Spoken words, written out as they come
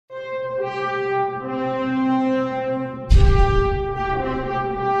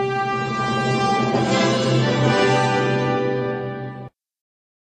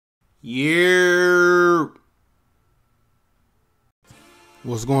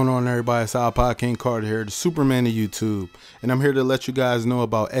What's going on, everybody? It's iPodKingCarter here, the Superman of YouTube, and I'm here to let you guys know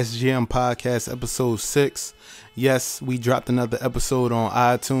about SGM Podcast Episode 6. Yes, we dropped another episode on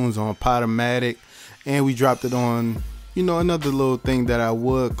iTunes, on Podomatic, and we dropped it on, another little thing that I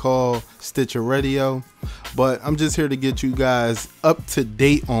would call Stitcher Radio. But I'm just here to get you guys up to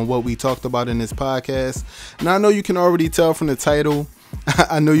date on what we talked about in this podcast. Now, I know you can already tell from the title.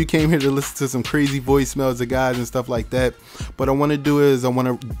 I know you came here to listen to some crazy voicemails of guys and stuff like that, but I want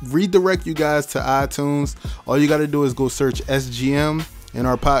to redirect you guys to iTunes. All you got to do is go search SGM, and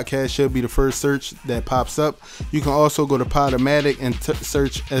our podcast should be the first search that pops up. You can also go to Podomatic and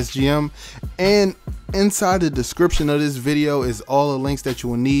search SGM, and inside the description of this video is all the links that you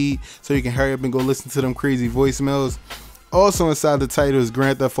will need, so you can hurry up and go listen to them crazy voicemails. Also inside the title is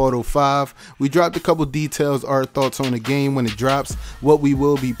Grand Theft Auto 5. We dropped a couple details, our thoughts on the game when it drops, what we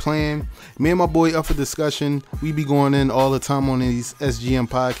will be playing. Me and my boy up for discussion. We be going in all the time on these SGM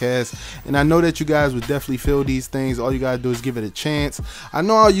podcasts, and I know that you guys would definitely feel these things. All you gotta do is give it a chance. I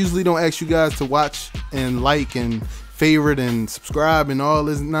know I usually don't ask you guys to watch and like and favorite and subscribe and all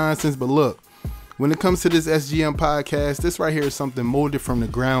this nonsense, but look, when it comes to this SGM podcast, this right here is something molded from the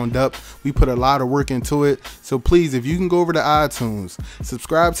ground up. We put a lot of work into it. So please, if you can go over to iTunes,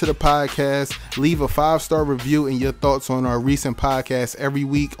 subscribe to the podcast, leave a 5-star review and your thoughts on our recent podcast every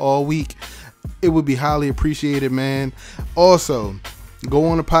week, all week, it would be highly appreciated, man. Also, go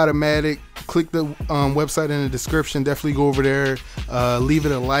on to Podomatic, click the website in the description. Definitely go over there, leave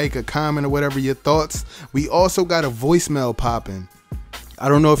it a like, a comment, or whatever your thoughts. We also got a voicemail popping. I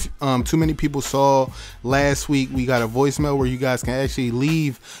don't know if too many people saw last week. We got a voicemail where you guys can actually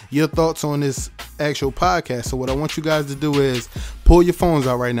leave your thoughts on this actual podcast. So what I want you guys to do is pull your phones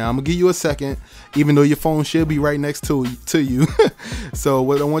out right now. I'm going to give you a second, even though your phone should be right next to you. So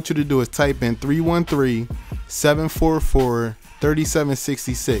what I want you to do is type in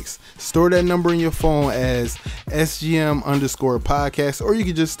 313-744-3766. Store that number in your phone as SGM_podcast, or you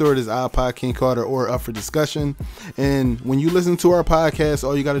can just store it as iPodKingCarter or up for discussion. And when you listen to our podcast,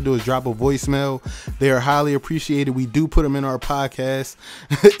 all you got to do is drop a voicemail. They are highly appreciated. We do put them in our podcast.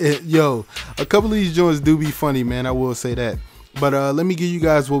 Yo, a couple of these joints do be funny, man. I will say that. But let me give you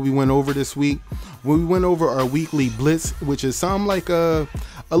guys what we went over this week. We went over our weekly blitz, which is something like a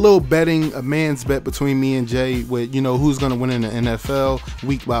little betting, a man's bet between me and Jay with, who's going to win in the NFL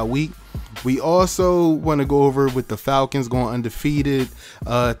week by week. We also want to go over with the Falcons going undefeated,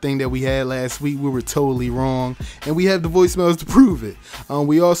 thing that we had last week. We were totally wrong, and we have the voicemails to prove it.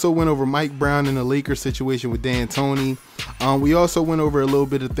 We also went over Mike Brown and the Lakers situation with D'Antoni. We also went over a little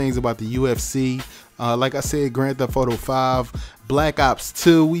bit of things about the UFC. Like I said, Grand Theft Auto 5, Black Ops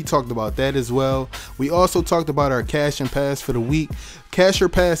 2, we talked about that as well. We also talked about our cash and pass for the week. Cash or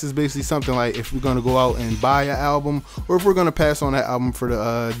pass is basically something like if we're going to go out and buy an album, or if we're going to pass on that album for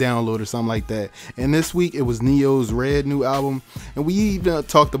the download or something like that. And this week it was Neo's Red new album, and we even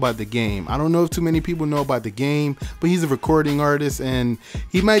talked about The Game. I don't know if too many people know about The Game, but he's a recording artist and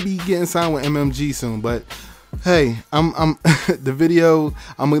he might be getting signed with MMG soon. But hey, I'm the video,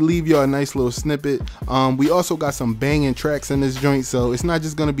 I'm gonna leave y'all a nice little snippet. We also got some banging tracks in this joint, so it's not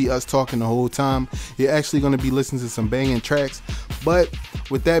just gonna be us talking the whole time. You're actually gonna be listening to some banging tracks. But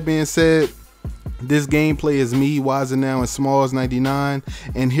with that being said, this gameplay is me, Wiser Now, and Smalls 99,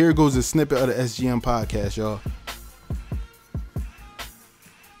 and here goes a snippet of the SGM podcast, y'all.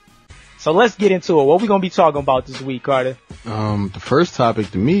 So let's get into it. What we gonna be talking about this week, Carter? The first topic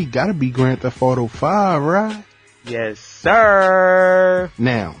to me gotta be Grand Theft Auto 5, right? Yes, sir.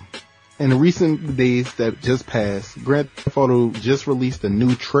 Now, in the recent days that just passed, Grand Theft Auto just released a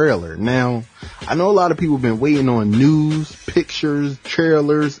new trailer. Now, I know a lot of people have been waiting on news, pictures,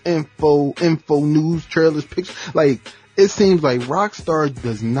 trailers, info, news, trailers, pictures. Like, it seems like Rockstar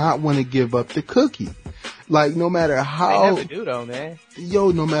does not want to give up the cookie. Like, no matter how... They never do, though, man.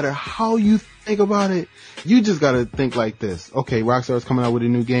 Yo, no matter how you think about it, you just gotta think like this. Okay, Rockstar's coming out with a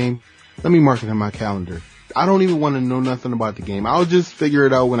new game. Let me mark it in my calendar. I don't even want to know nothing about the game. I'll just figure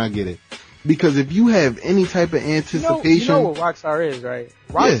it out when I get it. Because if you have any type of anticipation... You know what Rockstar is, right?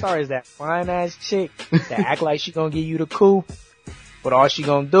 Rockstar is that fine-ass chick that act like she gonna give you the coup, but all she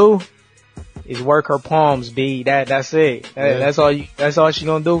gonna do is work her palms, B. That's it. That's all she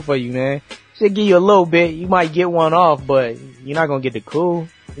gonna do for you, man. She'll give you a little bit. You might get one off, but you're not gonna get the coup.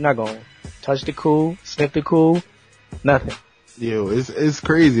 You're not gonna touch the coup, sniff the coup, nothing. Yo, it's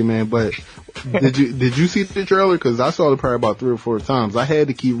crazy, man. But did you see the trailer? Because I saw it probably about 3 or 4 times. I had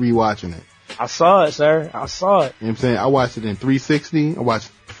to keep rewatching it. I saw it, sir. I saw it. You know what I'm saying? I watched it in 360. I watched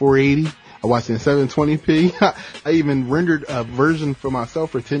 480. I watched it in 720p. I even rendered a version for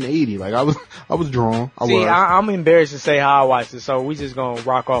myself for 1080. Like I was drawn. I'm embarrassed to say how I watched it, so we just gonna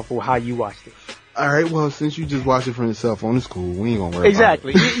rock off with how you watched it. All right, well, since you just watched it from your cell phone, it's cool. We ain't gonna worry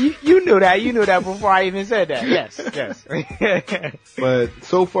exactly. about it. You knew that. You knew that before I even said that. Yes. But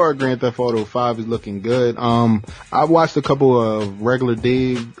so far, Grand Theft Auto 5 is looking good. I watched a couple of regular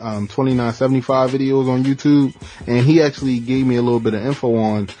Dave 2975 videos on YouTube, and he actually gave me a little bit of info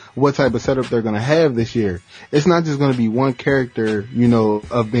on what type of setup they're gonna have this year. It's not just gonna be one character, you know,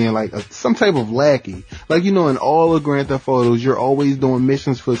 of being like some type of lackey. Like, you know, in all of Grand Theft Autos, you're always doing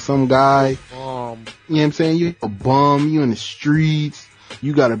missions for some guy. You know what I'm saying? You're a bum, you in the streets,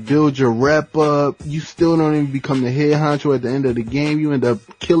 you gotta build your rep up, you still don't even become the head honcho at the end of the game, you end up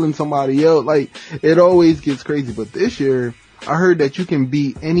killing somebody else. Like, it always gets crazy. But this year, I heard that you can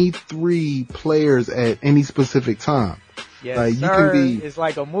beat any 3 players at any specific time. Yes, like, sir. You can be, it's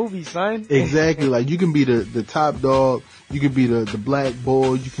like a movie, son. Exactly. Like, you can be the top dog, you can be the black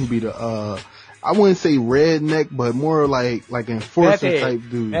bull, you can be the, I wouldn't say redneck, but more like enforcer type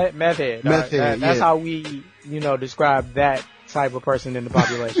dude. Meth head. That's how we, describe that type of person in the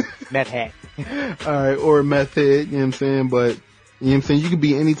population. Meth head. Alright, or meth head, you know what I'm saying? But, you know what I'm saying? You can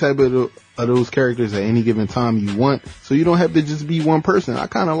be any type of those characters at any given time you want, so you don't have to just be one person. I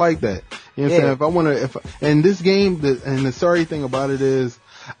kinda like that. You know what I'm saying? And this game, the sorry thing about it is,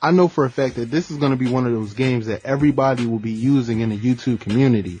 I know for a fact that this is gonna be one of those games that everybody will be using in the YouTube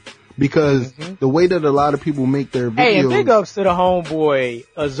community. Because the way that a lot of people make their videos... Hey, and big ups to the homeboy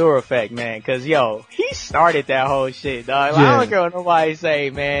Azure Effect, man. Cause, he started that whole shit, dog. Like, I don't care what nobody say,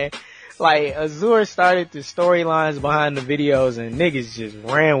 man. Like, Azure started the storylines behind the videos and niggas just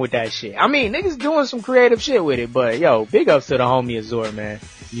ran with that shit. I mean, niggas doing some creative shit with it, but, big ups to the homie Azure, man.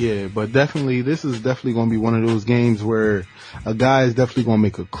 Yeah, but definitely, this is definitely going to be one of those games where a guy is definitely going to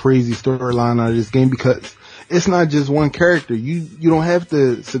make a crazy storyline out of this game, because it's not just one character. You don't have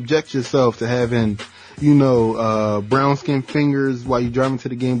to subject yourself to having, brown skin fingers while you're driving to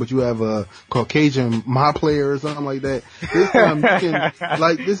the game, but you have a Caucasian my player or something like that. This time you can,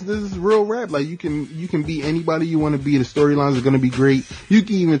 like, this is real rap. Like, you can be anybody you want to be. The storylines are going to be great. You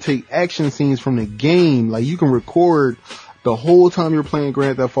can even take action scenes from the game. Like, you can record the whole time you're playing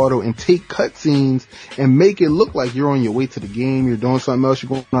Grand Theft Auto and take cutscenes and make it look like you're on your way to the game, you're doing something else, you're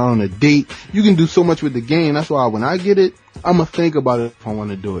going out on a date. You can do so much with the game. That's why when I get it, I'm gonna think about it if I want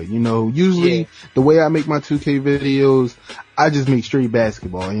to do it. Usually the way I make my 2K videos, I just make straight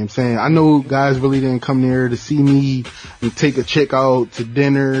basketball. You know what I'm saying? I know guys really didn't come there to see me and take a chick out to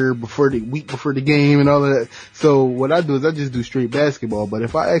dinner week before the game and all of that. So what I do is I just do straight basketball. But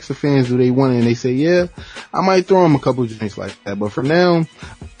if I ask the fans do they want it and they say yeah, I might throw them a couple of drinks like that. But for now,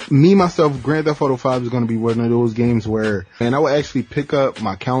 myself, Grand Theft Auto 5 is going to be one of those games where, man, I would actually pick up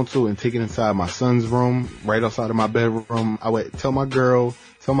my console and take it inside my son's room, right outside of my bedroom. I would tell my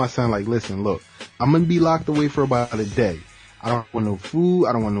son, like, listen, look, I'm going to be locked away for about a day. I don't want no food.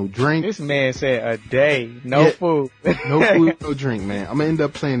 I don't want no drink. This man said a day. No food. No food, no drink, man. I'm going to end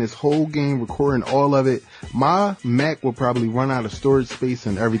up playing this whole game, recording all of it. My Mac will probably run out of storage space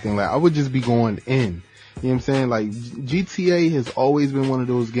and everything. Like, I would just be going in. You know what I'm saying? Like, GTA has always been one of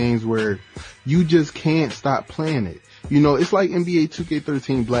those games where you just can't stop playing it. It's like NBA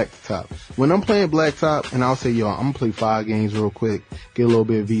 2K13 Blacktop. When I'm playing Blacktop, and I'll say, I'm gonna play 5 games real quick, get a little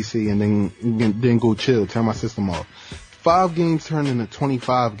bit of VC, and then go chill, turn my system off. 5 games turn into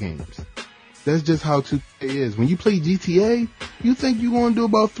 25 games. That's just how 2K is. When you play GTA, you think you're gonna do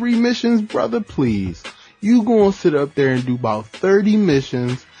about 3 missions? Brother, please. You gonna sit up there and do about 30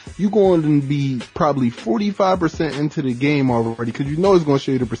 missions. You're going to be probably 45% into the game already, because it's going to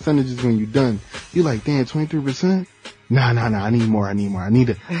show you the percentages when you're done. You're like, damn, 23%? Nah, I need more. I need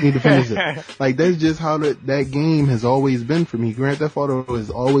to finish it. Like, that's just how that game has always been for me. Grand Theft Auto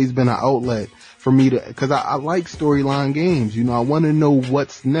has always been an outlet for me because I like storyline games. I want to know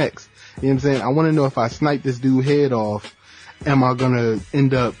what's next. You know what I'm saying? I want to know if I snipe this dude head off, am I going to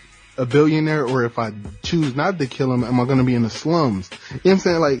end up a billionaire, or if I choose not to kill him, am I going to be in the slums? You know what I'm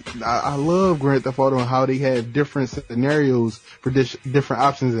saying? Like, I love Grand Theft Auto and how they have different scenarios for different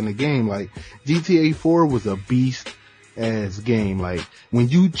options in the game. Like, GTA 4 was a beast-ass game. Like, when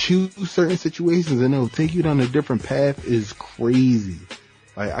you choose certain situations and it'll take you down a different path is crazy.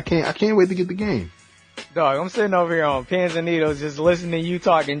 Like, I can't wait to get the game. Dog, I'm sitting over here on pins and needles just listening to you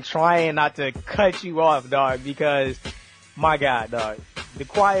talk and trying not to cut you off, dog, because, my God, dog. The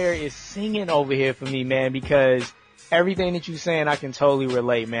choir is singing over here for me, man, because everything that you're saying, I can totally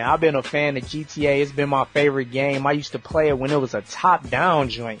relate, man. I've been a fan of GTA. It's been my favorite game. I used to play it when it was a top-down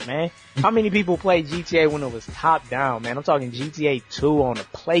joint, man. How many people played GTA when it was top-down, man? I'm talking GTA 2 on the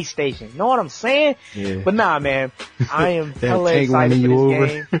PlayStation. You know what I'm saying? Yeah. But nah, man. I am hella tank excited running for you this over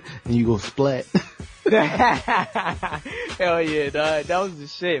game. and you go splat. Hell yeah, dog. That was the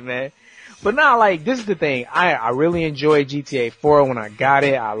shit, man. But nah, like, this is the thing. I really enjoyed GTA 4 when I got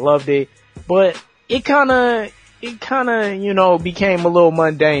it. I loved it. But it kinda, you know, became a little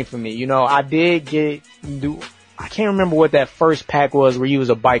mundane for me. You know, I did I can't remember what that first pack was where you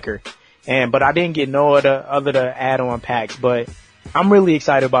was a biker. But I didn't get no other add-on packs. But I'm really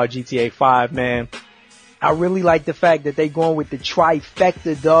excited about GTA 5, man. I really like the fact that they going with the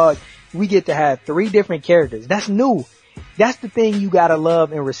trifecta, dog. We get to have 3 different characters. That's new. That's the thing you gotta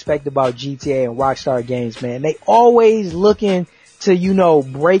love and respect about GTA and Rockstar Games, man. They always looking to, you know,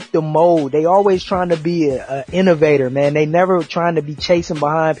 break the mold. They always trying to be a innovator, man. They never trying to be chasing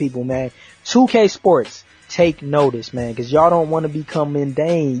behind people, man. 2K Sports, take notice, man, because y'all don't want to become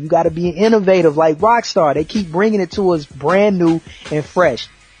mundane. You gotta be innovative like Rockstar. They keep bringing it to us brand new and fresh.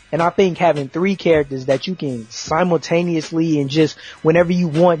 And I think having 3 characters that you can simultaneously and just whenever you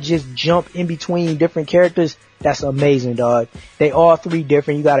want, just jump in between different characters, that's amazing, dog. They all 3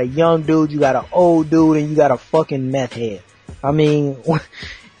 different. You got a young dude, you got an old dude, and you got a fucking meth head. I mean,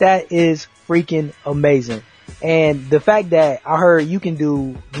 that is freaking amazing. And the fact that I heard you can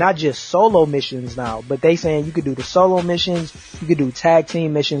do not just solo missions now, but they saying you could do the solo missions, you could do tag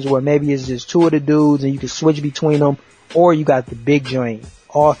team missions where maybe it's just 2 of the dudes and you can switch between them, or you got the big joint.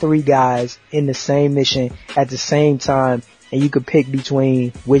 All 3 guys in the same mission at the same time, and you could pick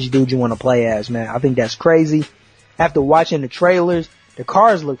between which dude you want to play as, man. I think that's crazy. After watching the trailers, the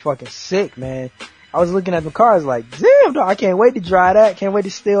cars look fucking sick, man. I was looking at the cars like, damn, dog, I can't wait to drive that. Can't wait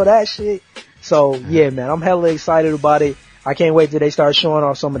to steal that shit. So, yeah, man, I'm hella excited about it. I can't wait till they start showing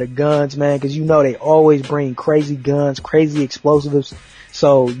off some of the guns, man, because you know they always bring crazy guns, crazy explosives.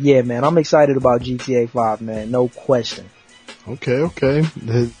 So, yeah, man, I'm excited about GTA 5, man. No question. Okay.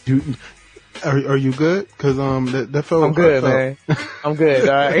 Are you good? Cause that felt. I'm good, man. I'm good.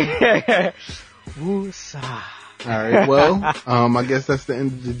 All right. Woosah. All right. Well, I guess that's the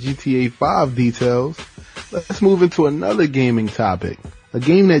end of the GTA 5 details. Let's move into another gaming topic. A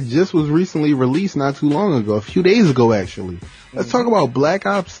game that just was recently released not too long ago, a few days ago actually. Let's talk about Black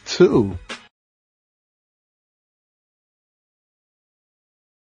Ops 2.